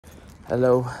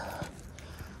Hello,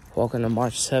 welcome to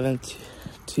March 7th,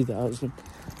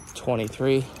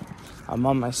 2023. I'm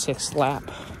on my 6th lap,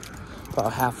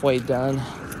 about halfway done.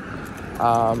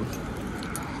 I'm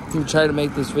going to try to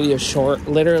make this video short.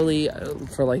 Literally,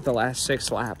 for like the last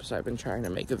 6 laps, I've been trying to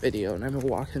make a video, and I've been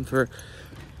walking for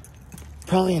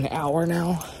probably an hour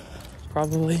now,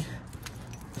 probably.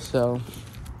 So,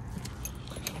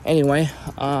 anyway,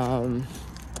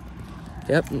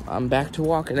 yep, I'm back to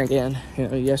walking again. You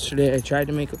know, yesterday I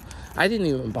didn't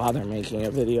even bother making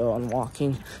a video on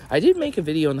walking. I did make a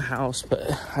video in the house,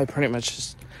 but I pretty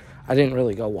much I didn't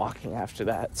really go walking after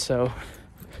that. So,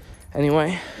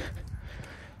 anyway,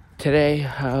 today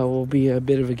will be a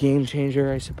bit of a game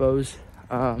changer, I suppose.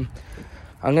 I'm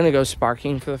going to go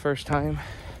sparking for the first time.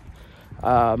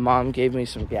 Mom gave me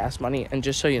some gas money, and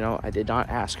just so you know, I did not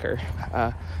ask her.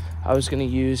 I was going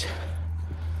to use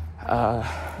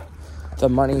the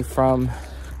money from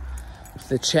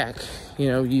the check, you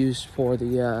know, used for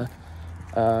the,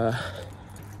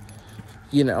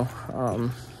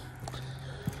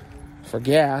 for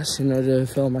gas, you know, to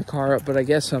fill my car up. But I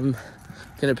guess I'm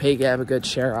going to pay Gab a good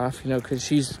share off, you know, because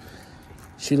she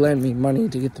lent me money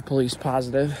to get the police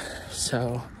positive.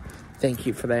 So thank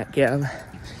you for that, Gab.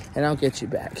 And I'll get you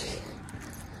back.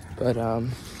 But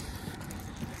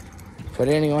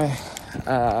anyway,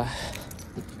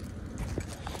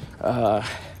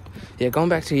 yeah, going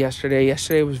back to yesterday.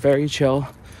 Yesterday was very chill,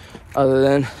 other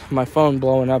than my phone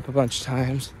blowing up a bunch of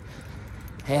times.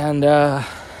 And, I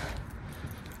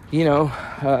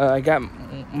got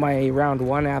my round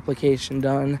 1 application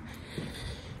done.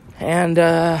 And,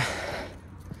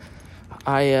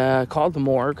 I called the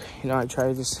morgue. You know, I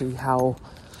tried to see how,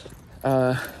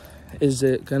 is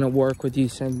it gonna work with you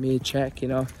sending me a check, you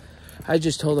know. I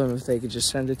just told them if they could just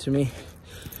send it to me.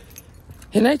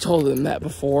 And I told them that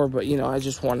before, but, you know, I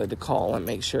just wanted to call and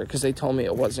make sure, because they told me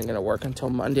it wasn't going to work until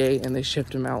Monday, and they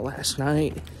shipped them out last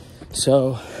night.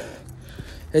 So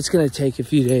it's going to take a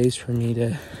few days for me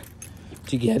to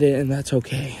get it, and that's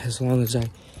okay. As long as I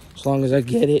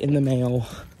get it in the mail,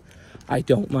 I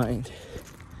don't mind.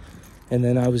 And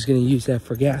then I was going to use that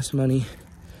for gas money,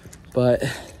 but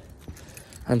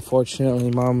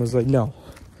unfortunately, Mom was like, no,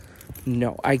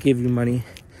 I give you money.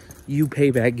 You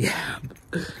pay back Gab.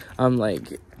 I'm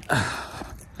like,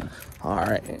 all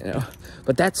right, you know.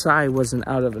 But that sigh wasn't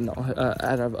out of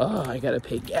I gotta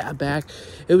pay Gab back.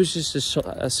 It was just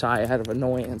a sigh out of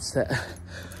annoyance.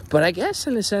 But I guess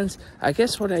in a sense,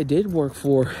 what I did work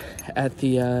for at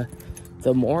the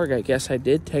morgue, I guess I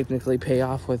did technically pay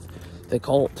off with the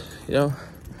cult. You know,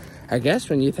 I guess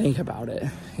when you think about it,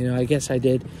 you know, I guess I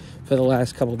did for the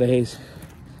last couple days.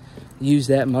 Use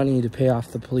that money to pay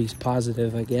off the police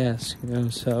positive, I guess, you know,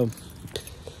 so.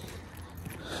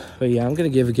 But yeah, I'm going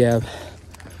to give Gab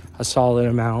a solid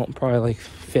amount, probably like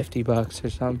 $50 or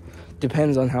something.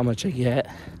 Depends on how much I get,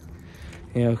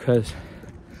 you know, because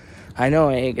I know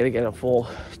I ain't going to get a full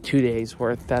 2 days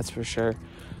worth, that's for sure.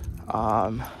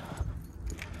 But,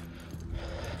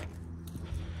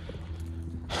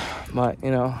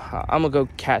 you know, I'm going to go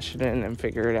cash it in and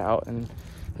figure it out and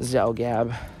Zelle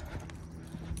Gab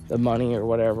the money or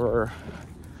whatever, or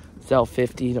sell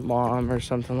 50 to Mom or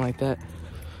something like that.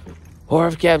 Or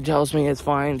if Gab tells me it's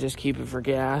fine, just keep it for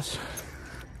gas.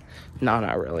 No,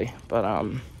 not really. But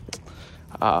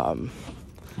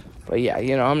yeah,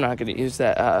 you know, I'm not gonna use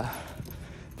that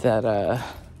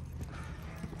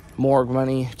morgue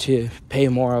money to pay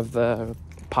more of the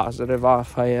positive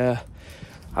off.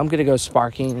 I'm gonna go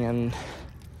sparking and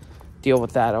deal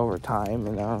with that over time.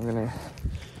 You know, I'm gonna,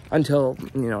 until,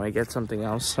 you know, I get something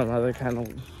else, some other kind of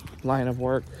line of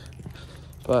work.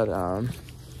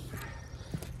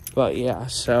 But yeah,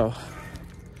 so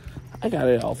I got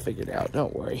it all figured out,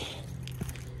 don't worry.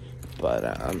 But,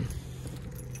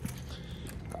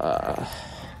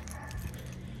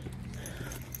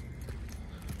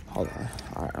 hold on.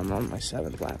 All right, I'm on my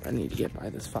 7th lap. I need to get by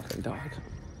this fucking dog.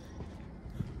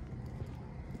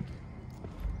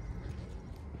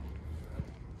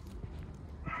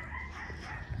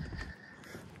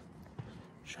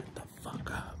 Shut the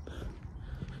fuck up,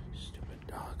 stupid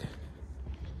dog.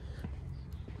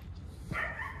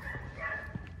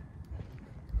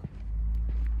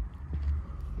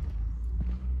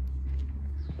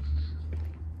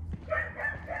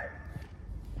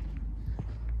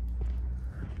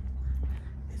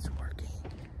 It's working.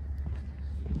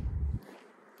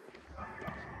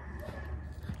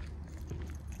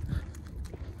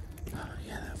 Oh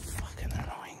yeah, that fucking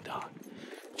annoying dog.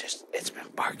 It's been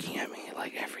barking at me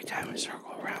like every time I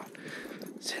circle around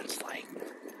since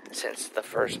the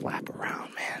first lap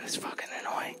around. Man, it's fucking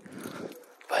annoying.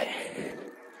 But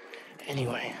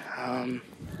anyway,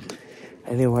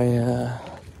 Anyway,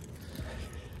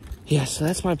 yeah, so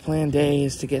that's my plan day,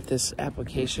 is to get this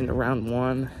application to round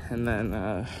 1, and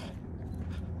then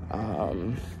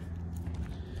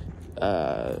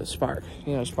spark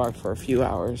for a few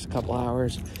hours, a couple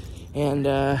hours, and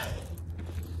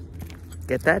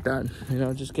get that done.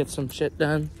 Just get some shit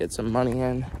done, get some money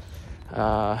in.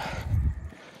 I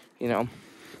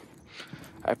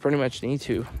pretty much need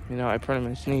to.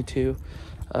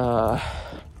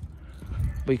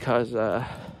 Because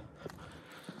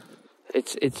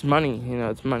it's money.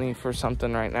 It's money for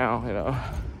something right now.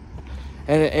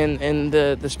 And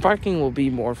the sparking will be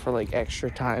more for like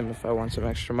extra time if I want some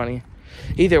extra money.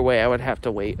 Either way, I would have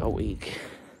to wait a week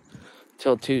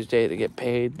till Tuesday to get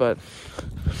paid, but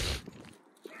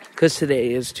because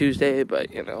today is Tuesday, but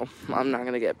I'm not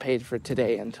gonna get paid for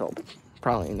today until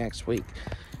probably next week.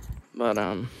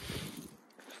 But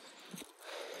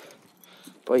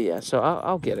yeah, so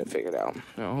I'll get it figured out.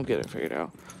 I'll get it figured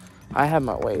out. I have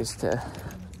my ways to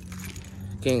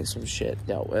getting some shit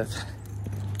dealt with.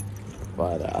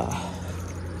 But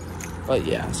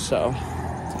yeah, so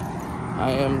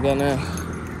I am gonna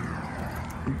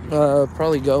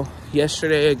probably go.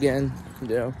 Yesterday again,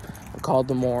 I called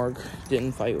the morgue,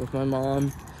 didn't fight with my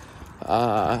mom.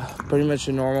 Pretty much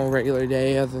a normal, regular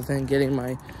day, other than getting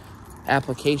my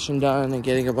application done and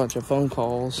getting a bunch of phone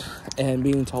calls and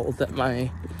being told that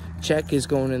my check is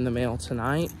going in the mail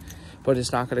tonight, but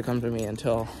it's not going to come to me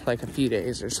until like a few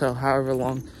days or so, however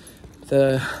long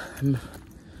the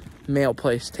mail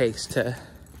place takes to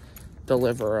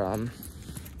deliver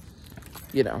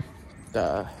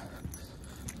the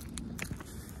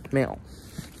mail.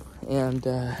 And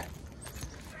I'm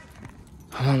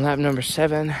on lap number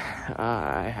 7.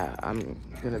 I'm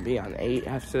gonna be on 8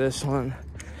 after this one.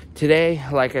 Today,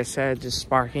 like I said, just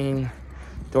sparking,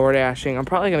 door dashing. I'm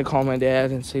probably gonna call my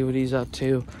dad and see what he's up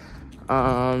to.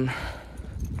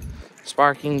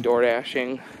 Sparking, door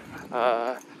dashing,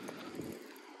 or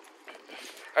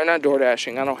not door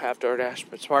dashing, I don't have DoorDash,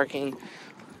 but sparking,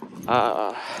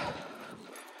 and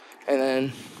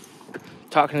then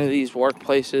talking to these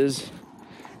workplaces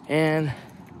and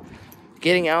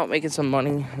getting out, making some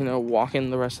money, walking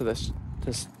the rest of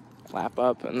this lap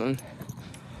up. And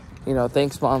then,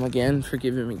 thanks Mom again for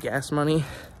giving me gas money.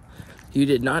 You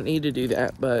did not need to do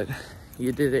that, but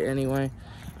you did it anyway.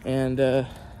 And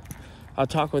I'll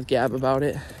talk with Gab about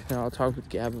it.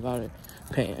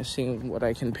 Seeing what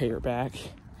I can pay her back.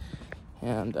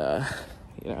 And,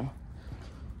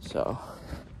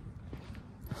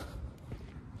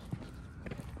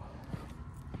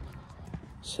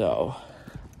 so,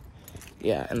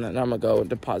 yeah, and then I'm gonna go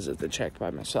deposit the check by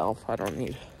myself. I don't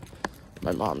need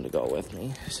my mom to go with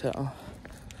me.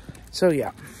 So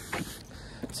yeah.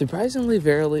 Surprisingly,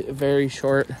 very, very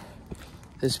short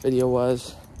this video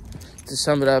was. To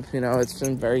sum it up, it's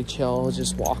been very chill,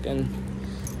 just walking.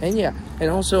 And yeah,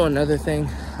 and also another thing,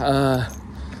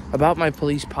 about my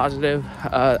police positive,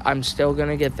 I'm still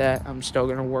gonna get that. I'm still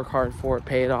gonna work hard for it,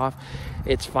 pay it off.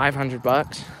 It's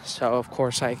 $500, so of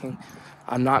course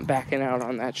I'm not backing out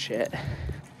on that shit.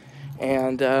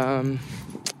 And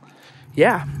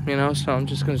yeah, so I'm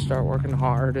just gonna start working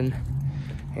hard and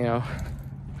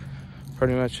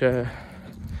pretty much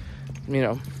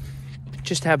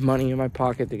just have money in my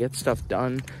pocket to get stuff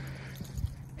done.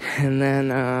 And then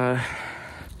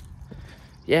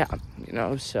yeah,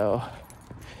 so,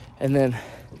 and then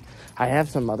I have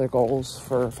some other goals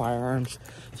for firearms.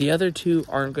 The other two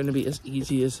aren't going to be as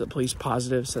easy as the police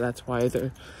positive, so that's why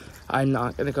I'm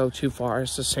not going to go too far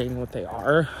as to saying what they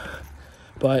are.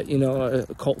 But,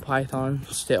 a Colt Python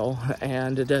still,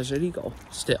 and a Desert Eagle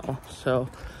still. So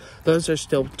those are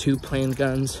still 2 planned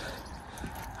guns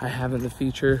I have in the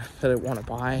future that I want to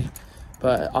buy.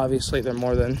 But obviously they're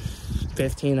more than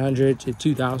 $1,500 to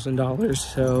 $2,000.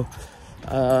 So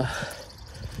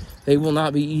they will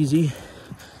not be easy,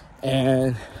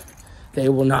 and they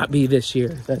will not be this year,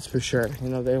 that's for sure.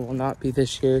 They will not be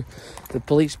this year. The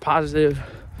police positive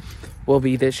will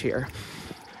be this year,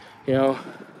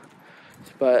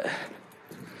 but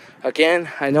again,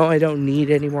 I know I don't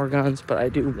need any more guns, but I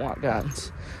do want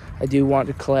guns. I do want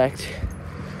to collect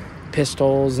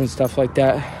pistols and stuff like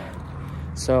that,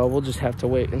 so we'll just have to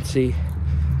wait and see.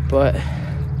 But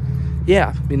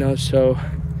yeah, so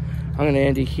I'm gonna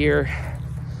end it here.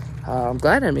 I'm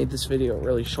glad I made this video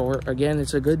really short. Again,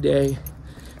 it's a good day.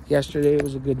 Yesterday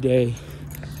was a good day.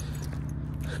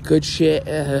 Good shit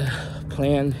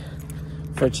planned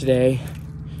for today,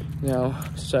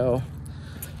 so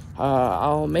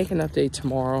I'll make an update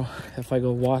tomorrow if I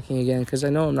go walking again, because I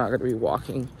know I'm not going to be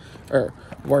walking or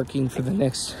working for the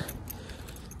next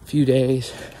few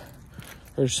days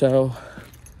or so.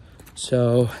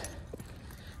 So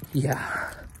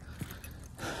yeah.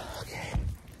 Okay.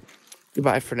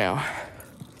 Goodbye for now.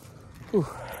 Whew.